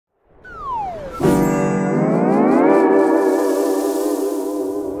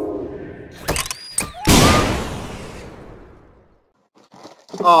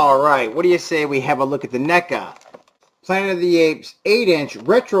Alright, what do you say we have a look at the NECA Planet of the Apes 8-inch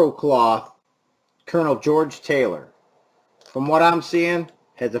retro cloth Colonel George Taylor. From what I'm seeing,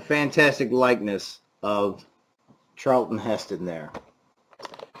 has a fantastic likeness of Charlton Heston there.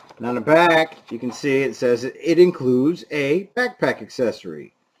 And on the back, you can see it says it includes a backpack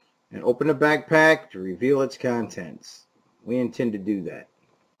accessory. And open the backpack to reveal its contents. We intend to do that.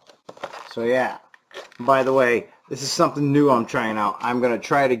 So yeah. By the way, this is something new I'm trying out. I'm going to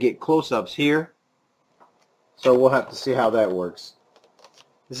try to get close-ups here. So we'll have to see how that works.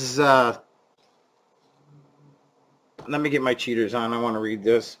 This is, let me get my cheaters on. I want to read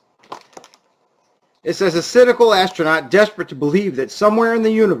this. It says, a cynical astronaut desperate to believe that somewhere in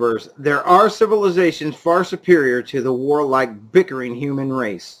the universe there are civilizations far superior to the warlike, bickering human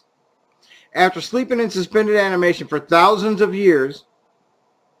race. After sleeping in suspended animation for thousands of years,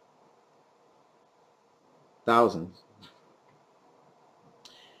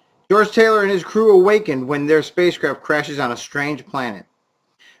 George Taylor and his crew awakened when their spacecraft crashes on a strange planet.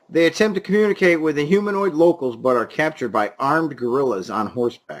 They attempt to communicate with the humanoid locals but are captured by armed guerrillas on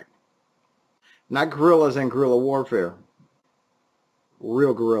horseback. Not guerrillas in guerrilla warfare.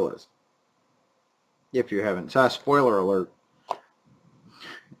 Real guerrillas. If you haven't. Spoiler alert.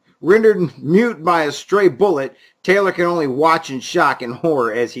 Rendered mute by a stray bullet, Taylor can only watch in shock and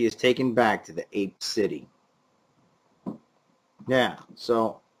horror as he is taken back to the Ape City. Yeah,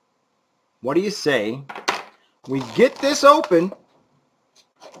 so what do you say we get this open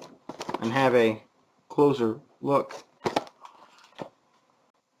and have a closer look?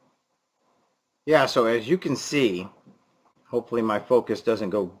 Yeah, so as you can see, hopefully my focus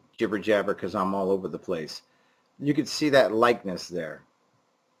doesn't go jibber jabber because I'm all over the place. You can see that likeness there.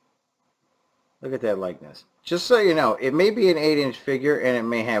 Look at that likeness. Just so you know, it may be an 8-inch figure and it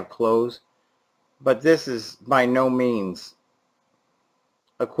may have clothes, but this is by no means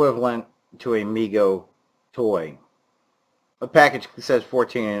equivalent to a Mego toy. A package says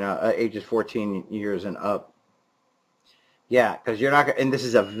 14 and ages 14 years and up. Yeah, because you're not, and this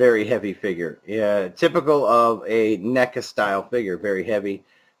is a very heavy figure. Yeah, typical of a NECA style figure, very heavy.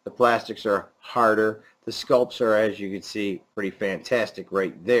 The plastics are harder. The sculpts are, as you can see, pretty fantastic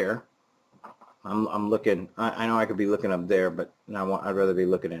right there. I'm looking. I know I could be looking up there, but I'd rather be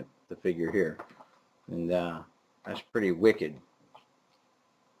looking at the figure here, and that's pretty wicked.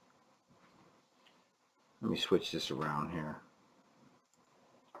 Let me switch this around here.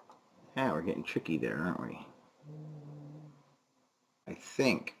 Yeah, we're getting tricky there, aren't we? I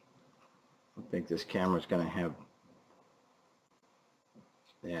think this camera's going to have,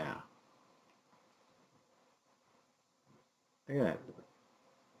 yeah. Look at that.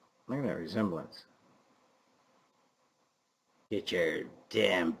 Look at that resemblance. Get your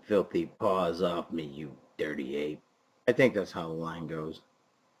damn filthy paws off me, you dirty ape. I think that's how the line goes.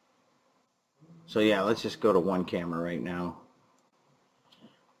 So yeah, let's just go to one camera right now.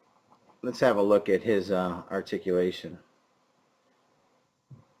 Let's have a look at his articulation.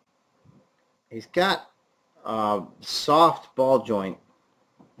 He's got a soft ball joint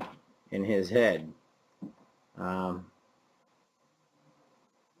in his head. I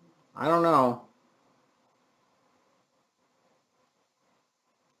don't know.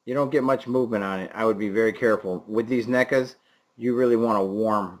 You don't get much movement on it. I would be very careful. With these NECAs, you really want to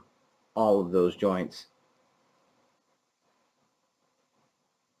warm all of those joints.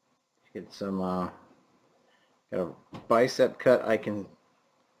 Get some, got a bicep cut. I can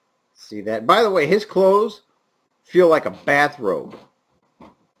see that. By the way, his clothes feel like a bathrobe.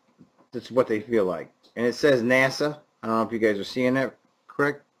 That's what they feel like. And it says NASA. I don't know if you guys are seeing that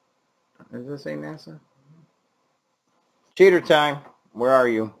correct. Does it say NASA? Cheater time. Where are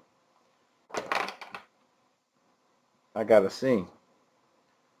you? I gotta see.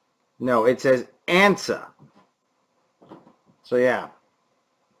 No, it says ANSA. So yeah.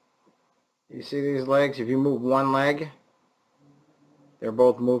 You see these legs? If you move one leg, they're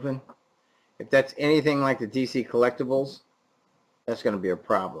both moving. If that's anything like the DC collectibles, that's going to be a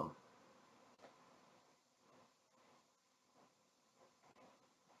problem.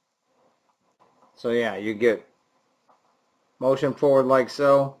 So yeah, you get motion forward like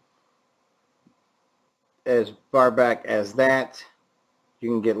so, as far back as that. You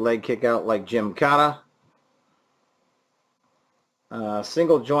can get leg kick out like Jim Cotta.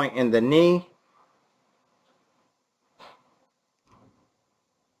 Single joint in the knee.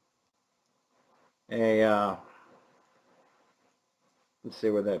 Let's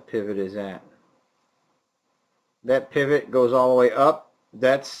see where that pivot is at. That pivot goes all the way up.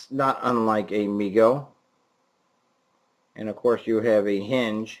 That's not unlike a Mego. And of course you have a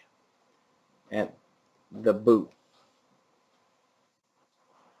hinge at the boot.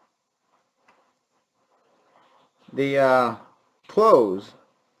 The clothes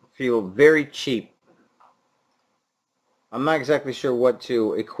feel very cheap. I'm not exactly sure what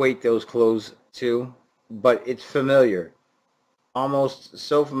to equate those clothes to, but it's familiar. Almost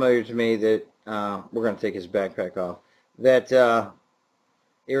so familiar to me that we're going to take his backpack off. That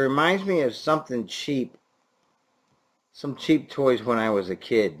it reminds me of something cheap, some cheap toys when I was a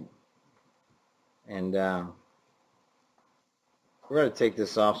kid. And we're going to take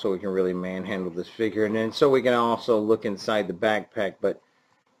this off so we can really manhandle this figure, and then so we can also look inside the backpack, but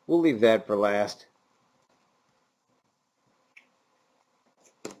we'll leave that for last.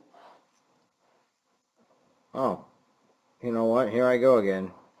 Oh, you know what? Here I go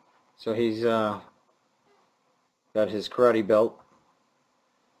again. So he's got his karate belt.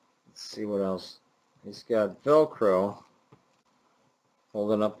 Let's see what else. He's got Velcro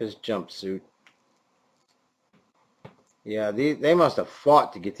holding up his jumpsuit. Yeah, they must have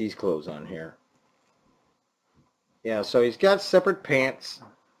fought to get these clothes on here. Yeah, so he's got separate pants.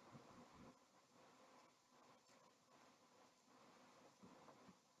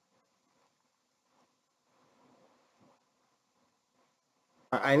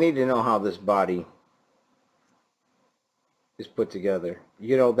 I need to know how this body is put together.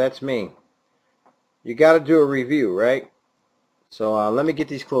 You know, that's me. You got to do a review, right? So let me get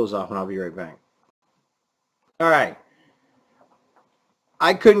these clothes off and I'll be right back. All right.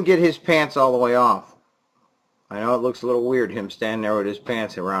 I couldn't get his pants all the way off. I know it looks a little weird, him standing there with his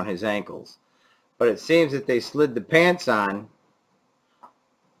pants around his ankles. But it seems that they slid the pants on,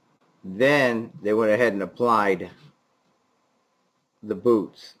 then they went ahead and applied the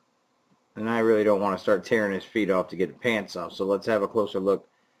boots. And I really don't want to start tearing his feet off to get the pants off. So let's have a closer look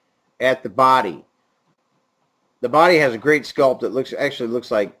at the body. The body has a great sculpt. It actually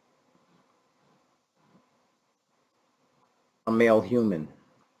looks like a male human.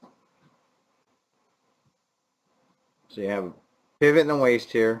 So you have a pivot in the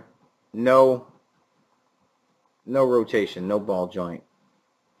waist here. No rotation, no ball joint.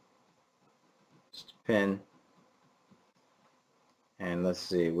 Just a pin. And let's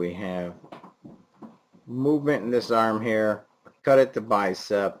see, we have movement in this arm here. Cut at the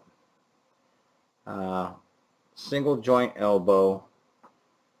bicep. Single joint elbow.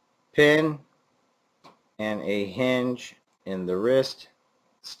 Pin and a hinge in the wrist.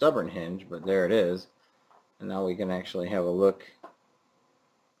 Stubborn hinge, but there it is. And now we can actually have a look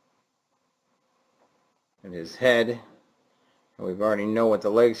at his head. We've already know what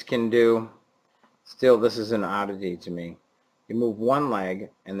the legs can do. Still, this is an oddity to me. You move one leg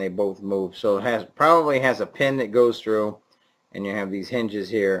and they both move. So it probably has a pin that goes through, and you have these hinges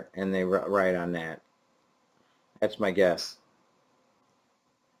here and they ride on that. That's my guess.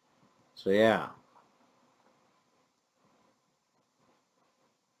 So yeah.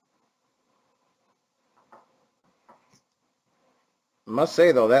 I must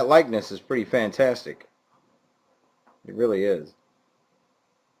say though, that likeness is pretty fantastic. It really is.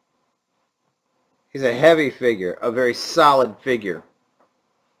 He's a heavy figure, a very solid figure.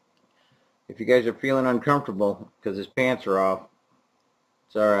 If you guys are feeling uncomfortable because his pants are off,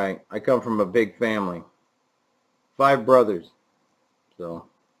 it's alright. I come from a big family. 5 brothers. So,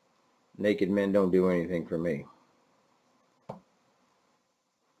 naked men don't do anything for me.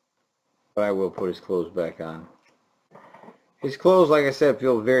 But I will put his clothes back on. His clothes, like I said,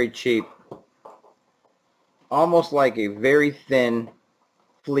 feel very cheap. Almost like a very thin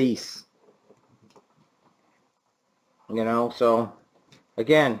fleece. You know, so,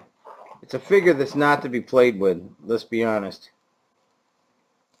 again, it's a figure that's not to be played with, let's be honest.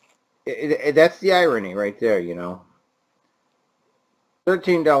 That's the irony right there, you know.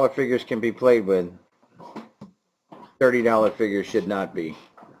 $13 figures can be played with. $30 figures should not be.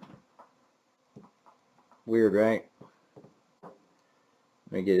 Weird, right?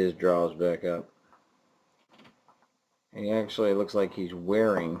 Let me get his drawers back up. And he actually looks like he's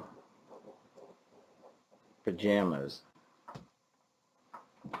wearing pajamas.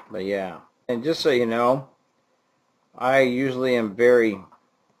 But yeah. And just so you know, I usually am very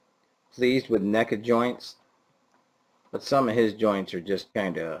pleased with Neca joints. But some of his joints are just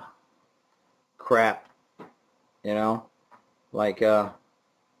kind of crap. You know? Like, that's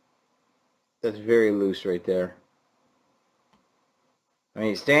very loose right there. I mean,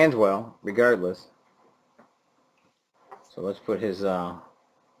 he stands well, regardless. So let's put his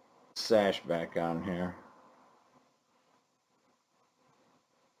sash back on here.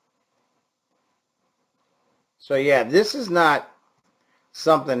 So yeah, this is not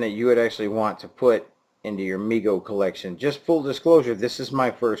something that you would actually want to put into your Mego collection. Just full disclosure, this is my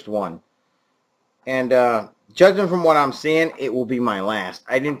first one. And judging from what I'm seeing, it will be my last.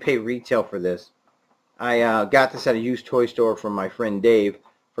 I didn't pay retail for this. I got this at a used toy store from my friend Dave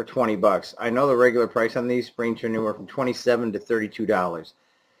for 20 bucks. I know the regular price on these range anywhere from $27 to $32.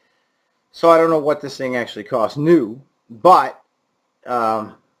 So I don't know what this thing actually costs new, but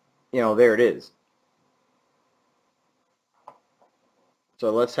you know, there it is.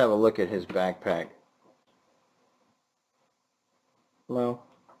 So let's have a look at his backpack. Well,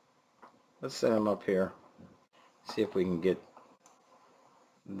 let's set him up here. See if we can get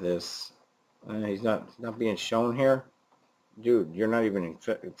this. He's not being shown here. Dude, you're not even in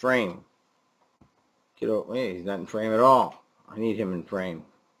frame. Get over. Hey, he's not in frame at all. I need him in frame.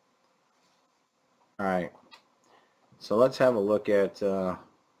 All right. So let's have a look at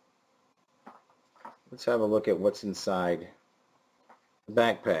what's inside the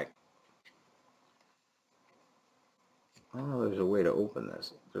backpack. I don't know if there's a way to open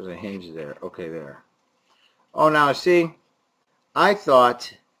this. There's a hinge there. Okay, there. Oh, now see, I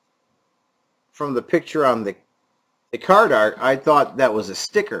thought from the picture on the card art, I thought that was a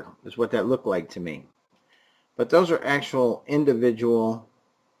sticker, is what that looked like to me. But those are actual individual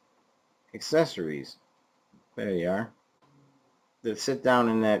accessories. There you are. That sit down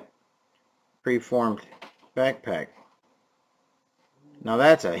in that preformed backpack. Now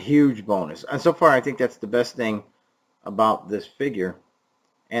that's a huge bonus. And so far I think that's the best thing about this figure.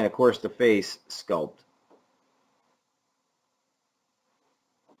 And of course the face sculpt.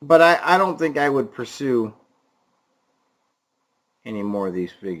 But I don't think I would pursue any more of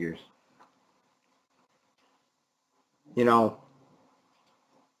these figures. You know,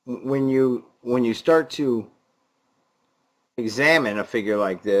 when you start to examine a figure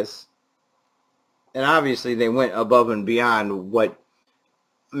like this, and obviously they went above and beyond what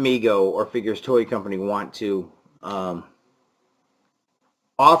Mego or Figures Toy Company want to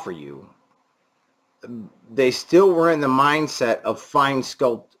offer you. They still were in the mindset of fine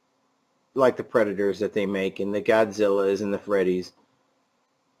sculpt, like the Predators that they make and the Godzillas and the Freddys.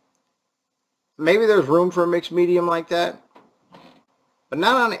 Maybe there's room for a mixed medium like that, but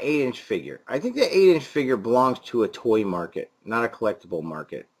not on an 8-inch figure. I think the 8-inch figure belongs to a toy market, not a collectible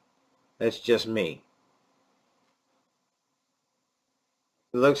market. That's just me.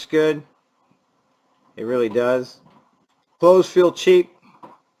 It looks good. It really does. Clothes feel cheap.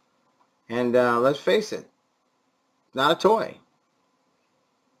 And let's face it, not a toy.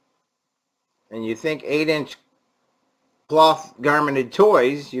 And you think 8-inch cloth garmented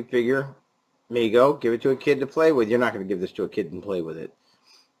toys, you figure, Mego, give it to a kid to play with. You're not going to give this to a kid and play with it.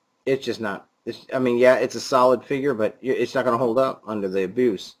 It's just not. I mean, yeah, it's a solid figure, but it's not going to hold up under the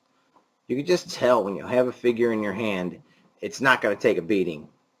abuse. You can just tell when you have a figure in your hand, it's not going to take a beating.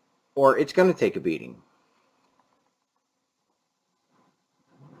 Or it's going to take a beating.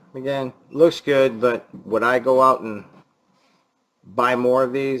 Again, looks good, but would I go out and buy more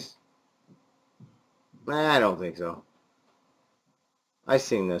of these? I don't think so. I've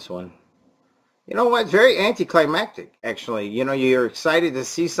seen this one. You know what? It's very anticlimactic, actually. You know, you're excited to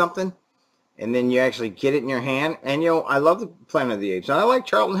see something, and then you actually get it in your hand. And, you know, I love the Planet of the Apes. And I like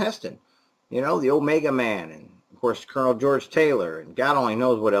Charlton Heston. You know, the Omega Man, and, of course, Colonel George Taylor, and God only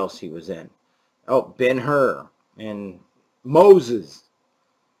knows what else he was in. Oh, Ben-Hur, and Moses.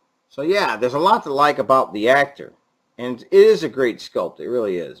 So, yeah, there's a lot to like about the actor. And it is a great sculpt. It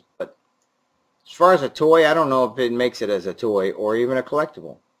really is. But as far as a toy, I don't know if it makes it as a toy or even a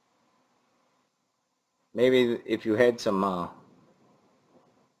collectible. Maybe if you had some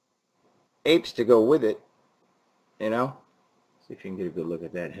apes to go with it, you know. See if you can get a good look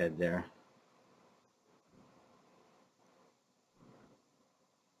at that head there.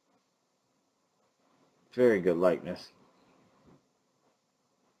 Very good likeness.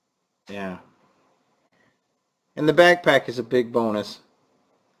 Yeah. And the backpack is a big bonus.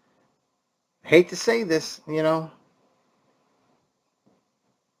 Hate to say this, you know,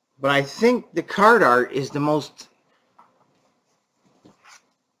 but I think the card art is the most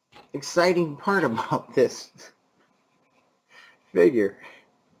exciting part about this figure.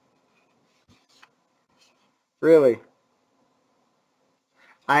 Really.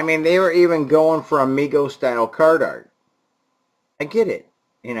 I mean, they were even going for a Mego style card art. I get it,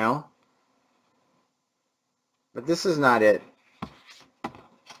 you know. But this is not it.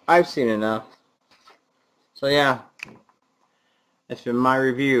 I've seen enough. So yeah, that's been my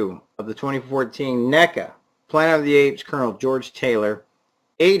review of the 2014 NECA Planet of the Apes Colonel George Taylor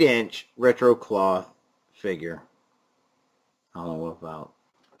 8-inch retro cloth figure. I don't know what about.